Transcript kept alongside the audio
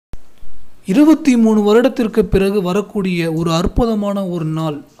23 வருடத்திற்கு பிறகு வரக்கூடிய ஒரு அற்புதமான ஒரு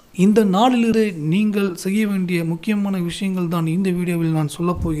நாள். இந்த நாளிலிருந்து நீங்கள் செய்ய வேண்டிய முக்கியமான விஷயங்கள் தான் இந்த வீடியோவில் நான்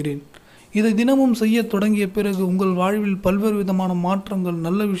சொல்லப் போகிறேன். இதை தினமும் செய்ய தொடங்கிய பிறகு உங்கள் வாழ்வில் பல்வேறு விதமான மாற்றங்கள்,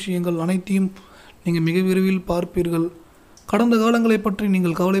 நல்ல விஷயங்கள் அனைத்தையும் நீங்கள் மிக விரைவில் பார்ப்பீர்கள். கடந்த காலங்களை பற்றி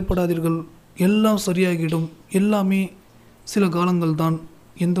நீங்கள் கவலைப்படாதீர்கள். எல்லாம் சரியாகிடும். எல்லாமே சில காலங்கள் தான்.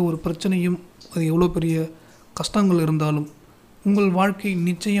 எந்த ஒரு பிரச்சனையும், அது எவ்வளோ பெரிய கஷ்டங்கள் இருந்தாலும் உங்கள் வாழ்க்கை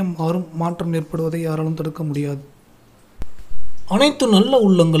நிச்சயம் மாற்றம் ஏற்படுவதை யாராலும் தடுக்க முடியாது. அனைத்து நல்ல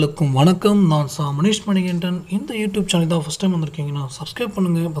உள்ளங்களுக்கும் வணக்கம். நான் ச.மன இந்த யூடியூப் சேனல் தான் ஃபஸ்ட் டைம் வந்திருக்கீங்கன்னா சப்ஸ்கிரைப்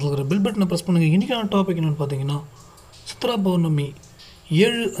பண்ணுங்கள், பதில் பெல் பட்டனை ப்ரெஸ் பண்ணுங்கள். இன்றைக்கான டாபிக் என்னென்னு பார்த்தீங்கன்னா, சித்ரா பௌர்ணமி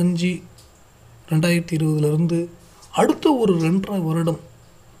 7/5/2020 அடுத்த ஒரு 2.5 வருடம்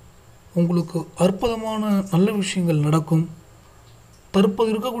உங்களுக்கு அற்புதமான நல்ல விஷயங்கள் நடக்கும். தற்போது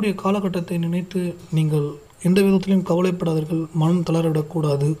இருக்கக்கூடிய காலகட்டத்தை நினைத்து நீங்கள் எந்த விதத்திலையும் கவலைப்படாதீர்கள். மனம்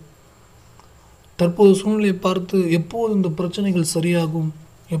தளரவிடக்கூடாது. தற்போது சூழ்நிலையை பார்த்து எப்போது இந்த பிரச்சனைகள் சரியாகும்,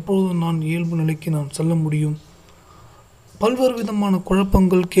 எப்போது நான் இயல்பு நிலைக்கு நான் செல்ல முடியும், பல்வேறு விதமான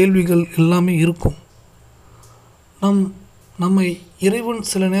குழப்பங்கள், கேள்விகள் எல்லாமே இருக்கும். நம்மை இறைவன்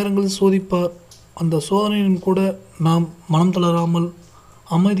சில நேரங்களில் சோதிப்பார். அந்த சோதனையின் கூட நாம் மனம் தளராமல்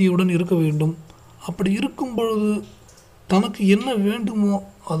அமைதியுடன் இருக்க வேண்டும். அப்படி இருக்கும் பொழுது தனக்கு என்ன வேண்டுமோ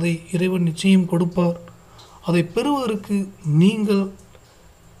அதை இறைவன் நிச்சயம் கொடுப்பார். அதை பெறுவதற்கு நீங்கள்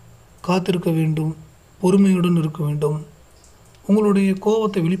காத்திருக்க வேண்டும், பொறுமையுடன் இருக்க வேண்டும். உங்களுடைய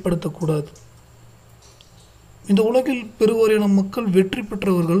கோபத்தை வெளிப்படுத்தக்கூடாது. இந்த உலகில் பெருவாரியான மக்கள் வெற்றி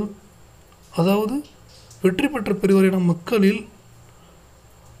பெற்றவர்கள், அதாவது வெற்றி பெற்ற பெருவாரியான மக்களில்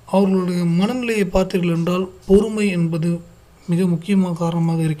அவர்களுடைய மனநிலையை பார்த்தீர்கள் என்றால் பொறுமை என்பது மிக முக்கியமான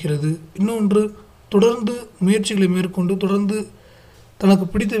காரணமாக இருக்கிறது. இன்னொன்று, தொடர்ந்து முயற்சிகளை மேற்கொண்டு தொடர்ந்து தனக்கு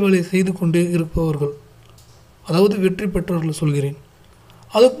பிடித்த வேலையை செய்து கொண்டே இருப்பவர்கள், அதாவது வெற்றி பெற்றவர்கள் சொல்கிறேன்.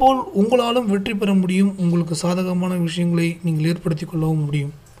 அதுபோல் உங்களாலும் வெற்றி பெற முடியும். உங்களுக்கு சாதகமான விஷயங்களை நீங்கள் ஏற்படுத்தி கொள்ளவும்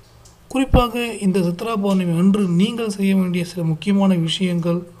முடியும். குறிப்பாக இந்த சித்ரா பௌர்ணமி அன்று நீங்கள் செய்ய வேண்டிய சில முக்கியமான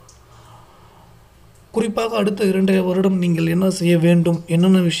விஷயங்கள், குறிப்பாக அடுத்த 2.5 வருடம் நீங்கள் என்ன செய்ய வேண்டும்,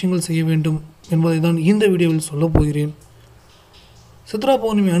 என்னென்ன விஷயங்கள் செய்ய வேண்டும் என்பதை தான் இந்த வீடியோவில் சொல்லப் போகிறேன். சித்ரா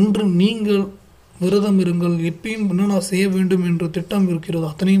பௌர்ணமி அன்று நீங்கள் விரதம் இருங்கள். எப்பயும் என்னென்ன செய்ய வேண்டும் என்ற திட்டம் இருக்கிறதோ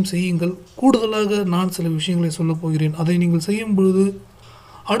அத்தனையும் செய்யுங்கள். கூடுதலாக நான் சில விஷயங்களை சொல்லப் போகிறேன். அதை நீங்கள் செய்யும் பொழுது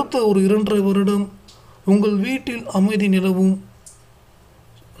அடுத்த ஒரு 2.5 வருடம் உங்கள் வீட்டில் அமைதி நிலவும்,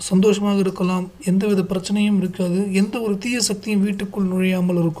 சந்தோஷமாக இருக்கலாம். எந்தவித பிரச்சனையும் இருக்காது. எந்த ஒரு தீய சக்தியும் வீட்டுக்குள்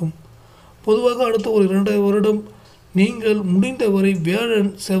நுழையாமல் இருக்கும். பொதுவாக அடுத்த ஒரு 2.5 வருடம் நீங்கள் முடிந்தவரை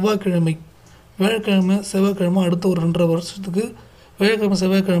வியாழன், செவ்வாய்க்கிழமை, வியாழக்கிழமை, செவ்வாய்க்கிழமை, அடுத்த ஒரு 2.5 வருஷத்துக்கு வியாழக்கிழமை,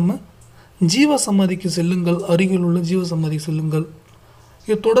 செவ்வாய்க்கிழமை ஜீவ சமாதிக்கு செல்லுங்கள். அருகில் உள்ள ஜீவ சமாதிக்கு செல்லுங்கள்.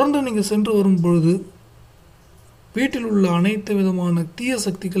 இதை தொடர்ந்து நீங்கள் சென்று வரும் பொழுது வீட்டில் உள்ள அனைத்து விதமான தீய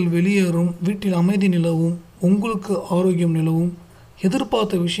சக்திகள் வெளியேறும், வீட்டில் அமைதி நிலவும், உங்களுக்கு ஆரோக்கியம் நிலவும்,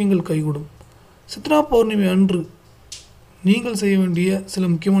 எதிர்பார்த்த விஷயங்கள் கைகூடும். சித்ரா பௌர்ணமி அன்று நீங்கள் செய்ய வேண்டிய சில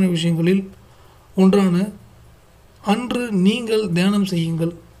முக்கியமான விஷயங்களில் ஒன்றான, அன்று நீங்கள் தியானம்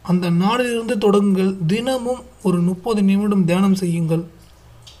செய்யுங்கள். அந்த நாளிலிருந்து தொடங்குங்கள். தினமும் ஒரு 30 நிமிடம் தியானம் செய்யுங்கள்.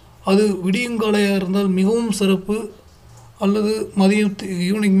 அது விடியுங்காலையாக இருந்தால் மிகவும் சிறப்பு, அல்லது மதியம்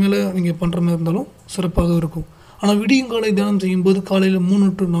ஈவினிங் மேலே நீங்கள் பண்ணுற மாதிரி இருந்தாலும் சிறப்பாக இருக்கும். ஆனால் விடியுங்காலை தியானம் செய்யும்போது, காலையில் 3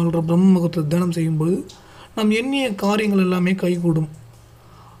 to 4 பிரம்ம முகூர்த்தத்தில் தியானம் செய்யும்போது நாம் எண்ணிய காரியங்கள் எல்லாமே கைகூடும்.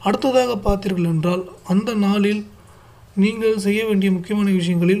 அடுத்ததாக பார்த்தீர்கள் என்றால், அந்த நாளில் நீங்கள் செய்ய வேண்டிய முக்கியமான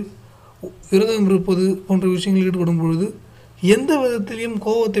விஷயங்களில் விரதம் இருப்பது போன்ற விஷயங்களில் ஈடுபடும் பொழுது எந்த விதத்திலையும்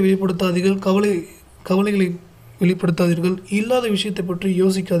கோபத்தை வெளிப்படுத்தாதீர்கள், கவலைகளை வெளிப்படுத்தாதீர்கள், இல்லாத விஷயத்தை பற்றி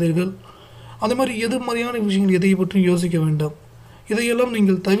யோசிக்காதீர்கள். அதே மாதிரி எதிர்மறையான விஷயங்கள் எதை பற்றியும் யோசிக்க வேண்டாம். இதையெல்லாம்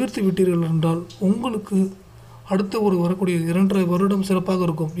நீங்கள் தவிர்த்து விட்டீர்கள் என்றால் உங்களுக்கு அடுத்த ஒரு வரக்கூடிய 2.5 வருடம் சிறப்பாக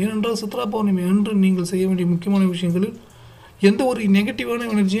இருக்கும். ஏனென்றால் சித்ரா பௌர்ணமி அன்று நீங்கள் செய்ய வேண்டிய முக்கியமான விஷயங்களில் எந்த ஒரு நெகட்டிவான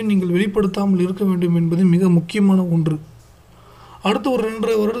எனர்ஜியும் நீங்கள் வெளிப்படுத்தாமல் இருக்க வேண்டும் என்பது மிக முக்கியமான ஒன்று. அடுத்த ஒரு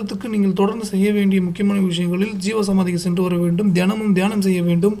 2.5 வருடத்துக்கு நீங்கள் தொடர்ந்து செய்ய வேண்டிய முக்கியமான விஷயங்களில் ஜீவசமாதிக்கு சென்று வர வேண்டும், தினமும் தியானம் செய்ய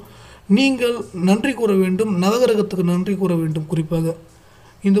வேண்டும், நீங்கள் நன்றி கூற வேண்டும், நவகிரகத்துக்கு நன்றி கூற வேண்டும். குறிப்பாக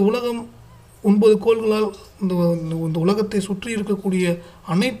இந்த உலகம் 9 கோள்களால் இந்த உலகத்தை சுற்றி இருக்கக்கூடிய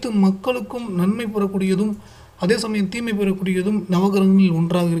அனைத்து மக்களுக்கும் நன்மை பெறக்கூடியதும் அதே சமயம் தீமை பெறக்கூடியதும் நவகிரகங்களில்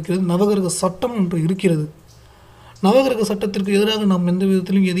ஒன்றாக இருக்கிறது. நவகிரக சட்டம் ஒன்று இருக்கிறது. நவகிரக சட்டத்திற்கு எதிராக நாம் எந்த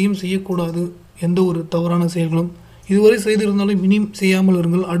விதத்திலும் எதையும் செய்யக்கூடாது. எந்த ஒரு தவறான செயல்களும் இதுவரை செய்திருந்தாலும் இனியும் செய்யாமல்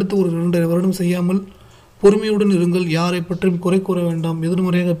இருங்கள். அடுத்த ஒரு 2.5 வருடம் செய்யாமல் பொறுமையுடன் இருங்கள். யாரை பற்றியும் குறை கூற வேண்டாம்,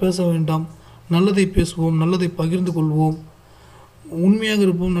 எதிர்மறையாக பேச வேண்டாம். நல்லதை பேசுவோம், நல்லதை பகிர்ந்து கொள்வோம், உண்மையாக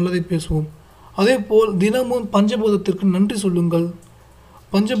இருப்போம், நல்லதை பேசுவோம். அதே போல் தினமும் பஞ்சபூதத்திற்கு நன்றி சொல்லுங்கள்.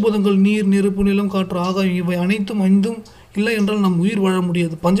 பஞ்சபூதங்கள் நீர், நெருப்பு, நிலம், காற்று, ஆகாயம் இவை அனைத்தும் 5 இல்லை என்றால் நாம் உயிர் வாழ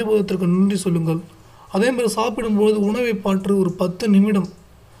முடியாது. பஞ்சபூதத்திற்கு நன்றி சொல்லுங்கள். அதேமாதிரி சாப்பிடும்போது உணவை பாற்று ஒரு 10 நிமிடம்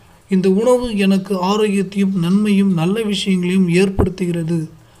இந்த உணவு எனக்கு ஆரோக்கியத்தையும் நன்மையும் நல்ல விஷயங்களையும் ஏற்படுத்துகிறது,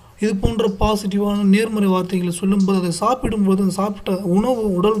 இது போன்ற பாசிட்டிவான நேர்மறை வார்த்தைகளை சொல்லும்போது அதை சாப்பிடும்போது அந்த சாப்பிட்ட உணவு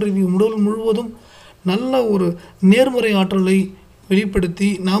உடல் முழுவதும் நல்ல ஒரு நேர்மறை ஆற்றலை வெளிப்படுத்தி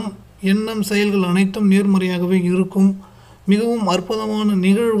நாம் எண்ணம் செயல்கள் அனைத்தும் நேர்மறையாகவே இருக்கும். மிகவும் அற்புதமான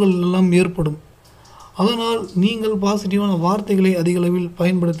நிகழ்வுகள் எல்லாம் ஏற்படும். அதனால் நீங்கள் பாசிட்டிவான வார்த்தைகளை அதிக அளவில்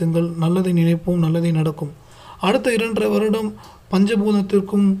பயன்படுத்துங்கள். நல்லதை நினைப்போம், நல்லதை நடக்கும். அடுத்த 2.5 வருடம்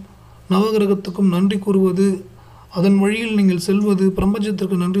பஞ்சபூதத்திற்கும் நவகிரகத்துக்கும் நன்றி கூறுவது, அதன் வழியில் நீங்கள் செல்வது,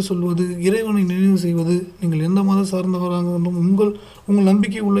 பிரபஞ்சத்திற்கு நன்றி சொல்வது, இறைவனை நினைவு செய்வது. நீங்கள் எந்த மத சார்ந்தவராக இருந்தாலும் உங்கள்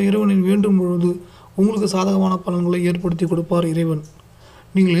நம்பிக்கை உள்ள இறைவனை வேண்டும் பொழுது உங்களுக்கு சாதகமான பலன்களை ஏற்படுத்தி கொடுப்பார் இறைவன்.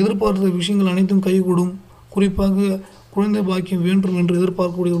 நீங்கள் எதிர்பார்த்த விஷயங்கள் அனைத்தும் கைகூடும். குறிப்பாக குழந்தை பாக்கியம் வேண்டும் என்று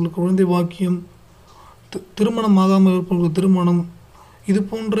எதிர்பார்க்கக்கூடியவர்களுக்கு குழந்தை பாக்கியம், திருமணம் ஆகாமல் இருப்பவர்கள் திருமணம், இது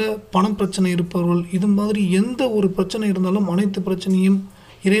போன்ற பணம் பிரச்சனை இருப்பவர்கள், இது மாதிரி எந்த ஒரு பிரச்சனை இருந்தாலும் அனைத்து பிரச்சனையும்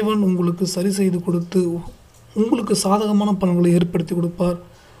இறைவன் உங்களுக்கு சரி செய்து கொடுத்து உங்களுக்கு சாதகமான பலன்களை ஏற்படுத்தி கொடுப்பார்.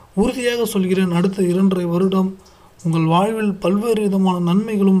 உறுதியாக சொல்கிறேன், அடுத்த 2.5 வருடம் உங்கள் வாழ்வில் பல்வேறு விதமான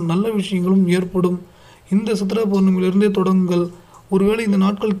நன்மைகளும் நல்ல விஷயங்களும் ஏற்படும். இந்த சித்ரா பௌர்ணமியிலிருந்தே தொடங்குங்கள். ஒருவேளை இந்த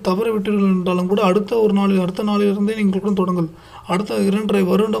நாட்கள் தவற விட்டீர்கள் என்றாலும் கூட அடுத்த நாளிலிருந்தே நீங்கள் கூட தொடங்கள். அடுத்த 2.5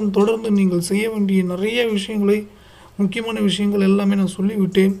 வருடம் தொடர்ந்து நீங்கள் செய்ய வேண்டிய நிறைய விஷயங்களை, முக்கியமான விஷயங்கள் எல்லாமே நான்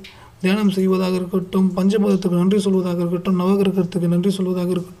சொல்லிவிட்டேன். தியானம் செய்வதாக இருக்கட்டும், பஞ்சபூதத்துக்கு நன்றி சொல்வதாக இருக்கட்டும், நவகிரகத்துக்கு நன்றி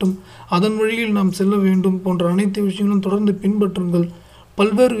சொல்வதாக இருக்கட்டும், அதன் வழியில் நாம் செல்ல வேண்டும் போன்ற அனைத்து விஷயங்களும் தொடர்ந்து பின்பற்றுங்கள்.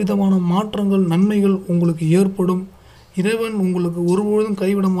 பல்வேறு விதமான மாற்றங்கள் நன்மைகள் உங்களுக்கு ஏற்படும். இறைவன் உங்களுக்கு ஒருபொழுதும்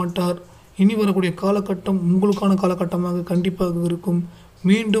கைவிட மாட்டார். இனி வரக்கூடிய காலகட்டம் உங்களுக்கான காலகட்டமாக கண்டிப்பாக இருக்கும்.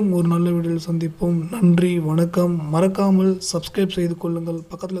 மீண்டும் ஒரு நல்ல வீடியோவில் சந்திப்போம். நன்றி, வணக்கம். மறக்காமல் சப்ஸ்கிரைப் செய்து கொள்ளுங்கள்.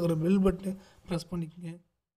 பக்கத்தில் இருக்கிற பெல் பட்டனை ப்ரெஸ் பண்ணிக்கங்க.